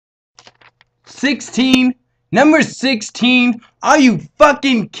16? Number 16? Are you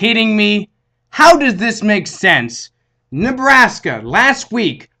fucking kidding me? How does this make sense? Nebraska, last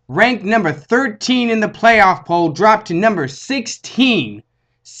week, ranked number 13 in the playoff poll, dropped to number 16.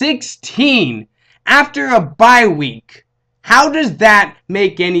 16 after a bye week. How does that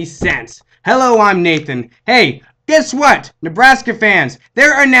make any sense? Hello, I'm Nathan. Hey, guess what? Nebraska fans,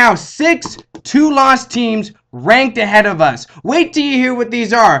 there are now 6 two-loss teams ranked ahead of us. Wait till you hear what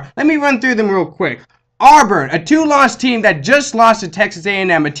these are. Let me run through them real quick. Auburn, a 2-loss team that just lost to Texas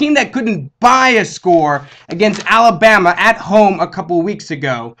A&M, a team that couldn't buy a score against Alabama at home a couple weeks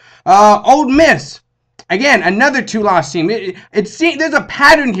ago. Ole Miss, again, another 2-loss team. There's a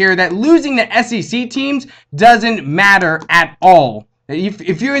pattern here that losing to SEC teams doesn't matter at all.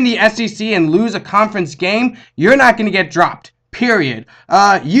 If you're in the SEC and lose a conference game, you're not going to get dropped. Period.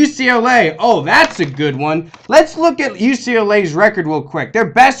 UCLA. Oh, that's a good one. Let's look at UCLA's record real quick.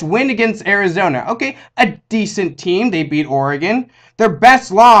 Their best win against Arizona. Okay, a decent team. They beat Oregon. Their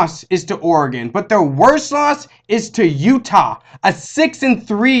best loss is to Oregon, but their worst loss is to Utah, a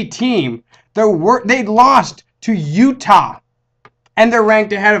 6-3 team. They lost to Utah, and they're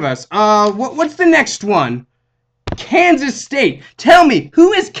ranked ahead of us. What's the next one? Kansas State. Tell me,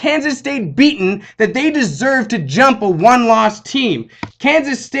 who has Kansas State beaten that they deserve to jump a one-loss team?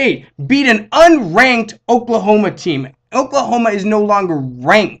 Kansas State beat an unranked Oklahoma team. Oklahoma is no longer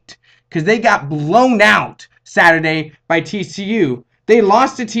ranked because they got blown out Saturday by TCU. They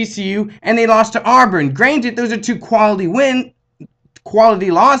lost to TCU and they lost to Auburn. Granted, those are two quality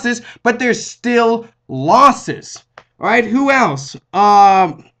losses, but they're still losses. All right, who else?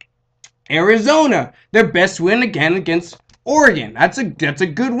 Arizona, their best win again against Oregon. That's a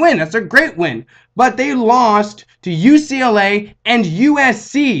good win. That's a great win. But they lost to UCLA and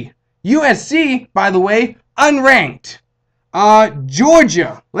USC. USC, by the way, unranked.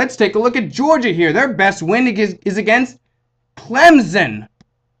 Georgia. Let's take a look at Georgia here. Their best win is against Clemson.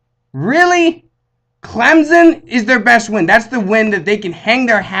 Really? Clemson is their best win. That's the win that they can hang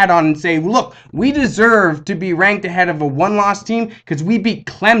their hat on and say, look, we deserve to be ranked ahead of a one-loss team because we beat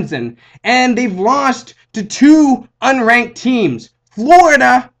Clemson. And they've lost to 2 unranked teams.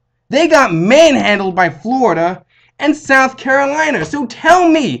 Florida, they got manhandled by Florida, and South Carolina. So tell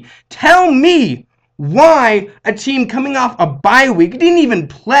me why a team coming off a bye week, didn't even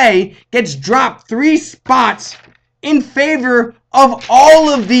play, gets dropped 3 spots in favor of all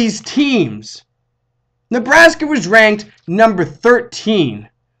of these teams. Nebraska was ranked number 13.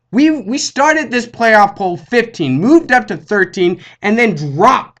 We started this playoff poll 15, moved up to 13, and then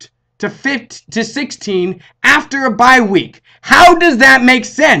dropped to 16 after a bye week. How does that make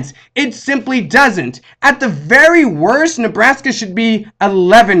sense? It simply doesn't. At the very worst, Nebraska should be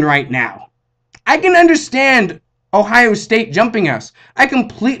 11 right now. I can understand Ohio State jumping us. I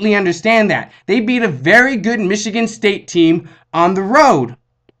completely understand that. They beat a very good Michigan State team on the road.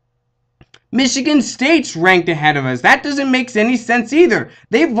 Michigan State's ranked ahead of us. That doesn't make any sense either.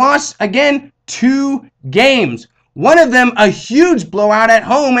 They've lost, again, 2 games. One of them a huge blowout at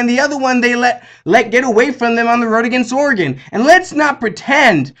home, and the other one they let get away from them on the road against Oregon. And let's not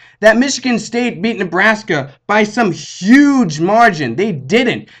pretend that Michigan State beat Nebraska by some huge margin. They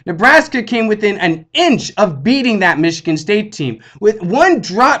didn't. Nebraska came within an inch of beating that Michigan State team with 1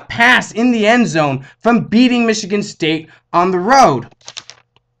 drop pass in the end zone from beating Michigan State on the road.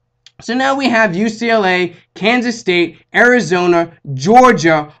 So now we have UCLA, Kansas State, Arizona,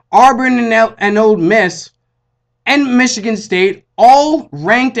 Georgia, Auburn and Ole Miss, and Michigan State all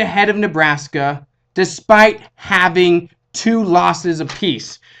ranked ahead of Nebraska despite having 2 losses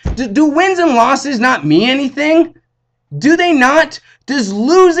apiece. Do wins and losses not mean anything? Do they not? Does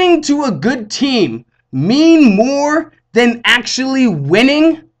losing to a good team mean more than actually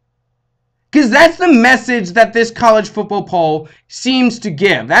winning? Because that's the message that this college football poll seems to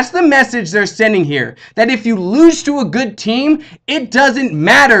give. That's the message they're sending here. That if you lose to a good team, it doesn't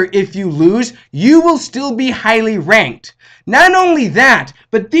matter if you lose. You will still be highly ranked. Not only that,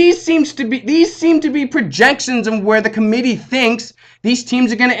 but these seem to be projections of where the committee thinks these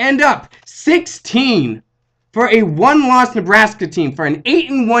teams are going to end up. 16 for a 1-loss Nebraska team, for an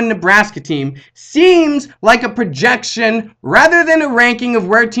 8-1 Nebraska team, seems like a projection rather than a ranking of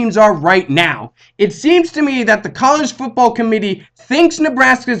where teams are right now. It seems to me that the College Football Committee thinks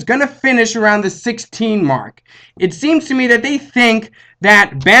Nebraska is going to finish around the 16 mark. It seems to me that they think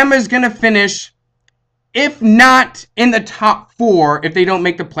that Bama is going to finish, if not in the top 4, if they don't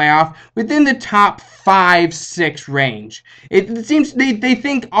make the playoff, within the top 5-6 range. It seems they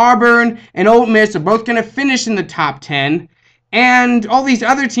think Auburn and Ole Miss are both going to finish in the top 10, and all these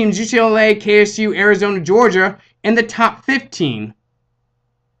other teams, UCLA, KSU, Arizona, Georgia, in the top 15.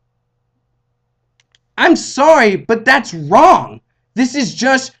 I'm sorry, but that's wrong. This is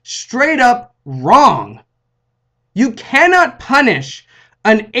just straight up wrong. You cannot punish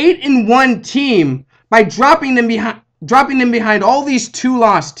an 8-1 team by dropping them behind all these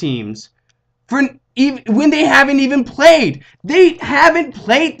 2-loss teams for when they haven't even played. They haven't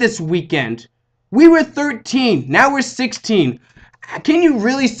played this weekend. We were 13. Now we're 16. Can you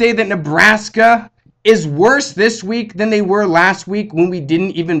really say that Nebraska is worse this week than they were last week when we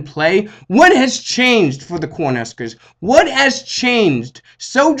didn't even play? What has changed for the Cornhuskers? What has changed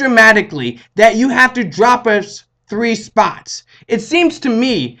so dramatically that you have to drop us 3 spots? It seems to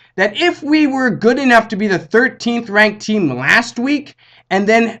me that if we were good enough to be the 13th ranked team last week, and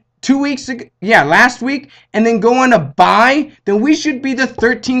then 2 weeks ago, last week, and then go on a bye, then we should be the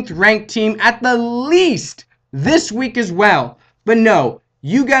 13th ranked team at the least this week as well. But no,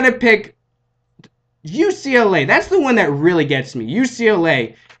 you gotta pick UCLA. That's the one that really gets me.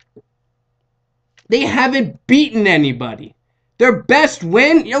 UCLA. They haven't beaten anybody. Their best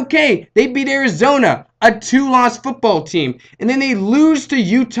win, okay, they beat Arizona, a 2-loss football team, and then they lose to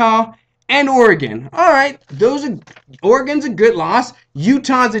Utah and Oregon. All right, Oregon's a good loss.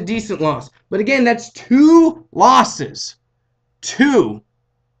 Utah's a decent loss. But again, that's 2 losses. 2.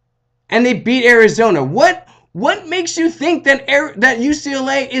 And they beat Arizona. What makes you think that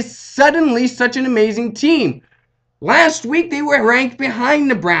UCLA is suddenly such an amazing team? Last week, they were ranked behind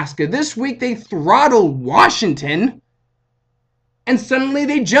Nebraska. This week, they throttled Washington. And suddenly,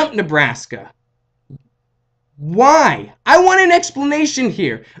 they jumped Nebraska. Why? I want an explanation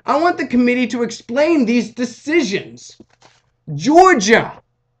here. I want the committee to explain these decisions. Georgia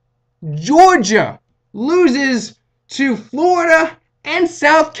loses to Florida and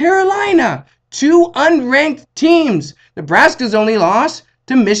South Carolina, 2 unranked teams. Nebraska's only lost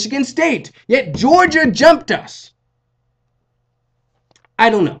to Michigan State, yet Georgia jumped us. I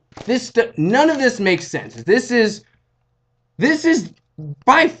don't know. None of this makes sense. This is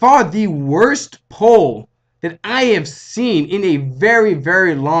by far the worst poll that I have seen in a very,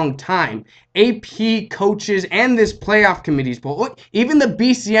 very long time. AP coaches and this playoff committee's poll, even the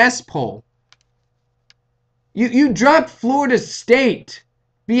BCS poll. You dropped Florida State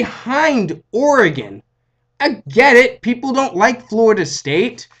behind Oregon. I get it. People don't like Florida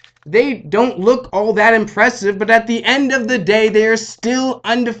State. They don't look all that impressive, but at the end of the day, they are still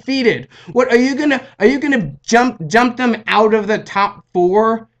undefeated. What are you gonna jump them out of the top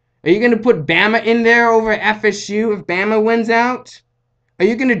 4? Are you gonna put Bama in there over FSU if Bama wins out? Are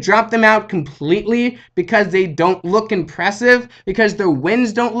you gonna drop them out completely because they don't look impressive? Because their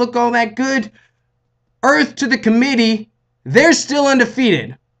wins don't look all that good? Earth to the committee, they're still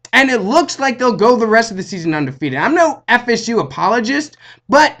undefeated. And it looks like they'll go the rest of the season undefeated. I'm no FSU apologist,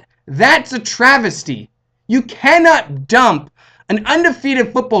 but that's a travesty. You cannot dump an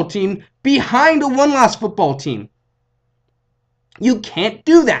undefeated football team behind a 1-loss football team. You can't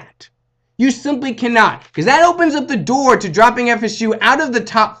do that. You simply cannot. Because that opens up the door to dropping FSU out of the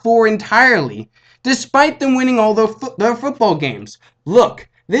top 4 entirely, despite them winning all their football games. Look,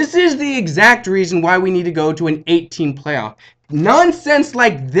 this is the exact reason why we need to go to an 18 playoff. Nonsense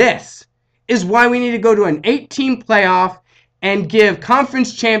like this is why we need to go to an 18 playoff and give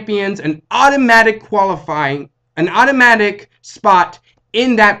conference champions an automatic spot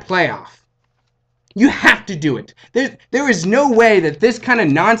in that playoff. You have to do it. There is no way that this kind of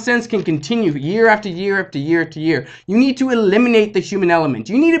nonsense can continue year after year after year after year. You need to eliminate the human element.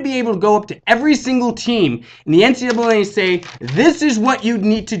 You need to be able to go up to every single team in the NCAA and say, this is what you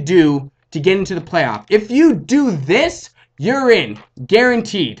need to do to get into the playoff. If you do this, you're in.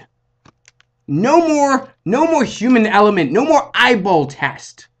 Guaranteed. No more human element. No more eyeball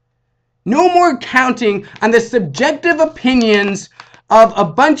test. No more counting on the subjective opinions of a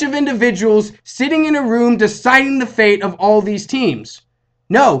bunch of individuals sitting in a room deciding the fate of all these teams.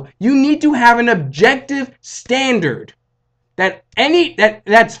 No, you need to have an objective standard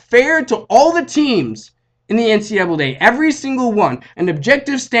that's fair to all the teams in the NCAA, every single one, an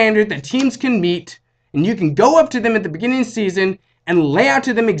objective standard that teams can meet, and you can go up to them at the beginning of the season and lay out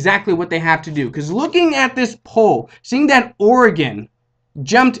to them exactly what they have to do. Because looking at this poll, seeing that Oregon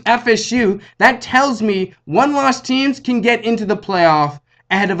jumped FSU, that tells me 1-loss teams can get into the playoff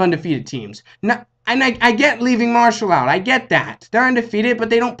ahead of undefeated teams. Now, and I get leaving Marshall out. I get that. They're undefeated, but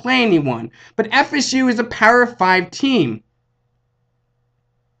they don't play anyone. But FSU is a Power 5 team.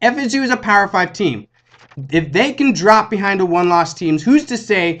 FSU is a Power 5 team. If they can drop behind a 1-loss team, who's to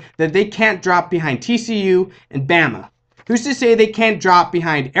say that they can't drop behind TCU and Bama? Who's to say they can't drop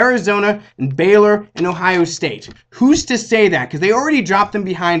behind Arizona and Baylor and Ohio State? Who's to say that? Because they already dropped them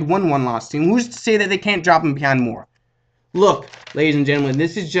behind one 1-loss team. Who's to say that they can't drop them behind more? Look, ladies and gentlemen,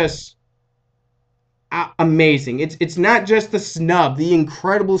 this is just amazing. It's not just the snub, the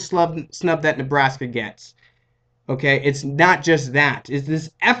incredible snub that Nebraska gets. Okay, it's not just that. Is this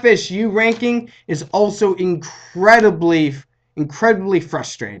FSU ranking is also incredibly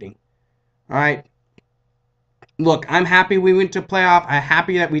frustrating. All right. Look, I'm happy we went to playoff. I'm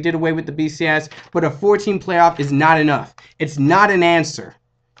happy that we did away with the BCS, but a 14 playoff is not enough. It's not an answer.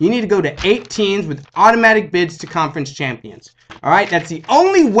 You need to go to 8 teams with automatic bids to conference champions. All right, that's the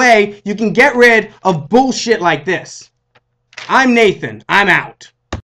only way you can get rid of bullshit like this. I'm Nathan. I'm out.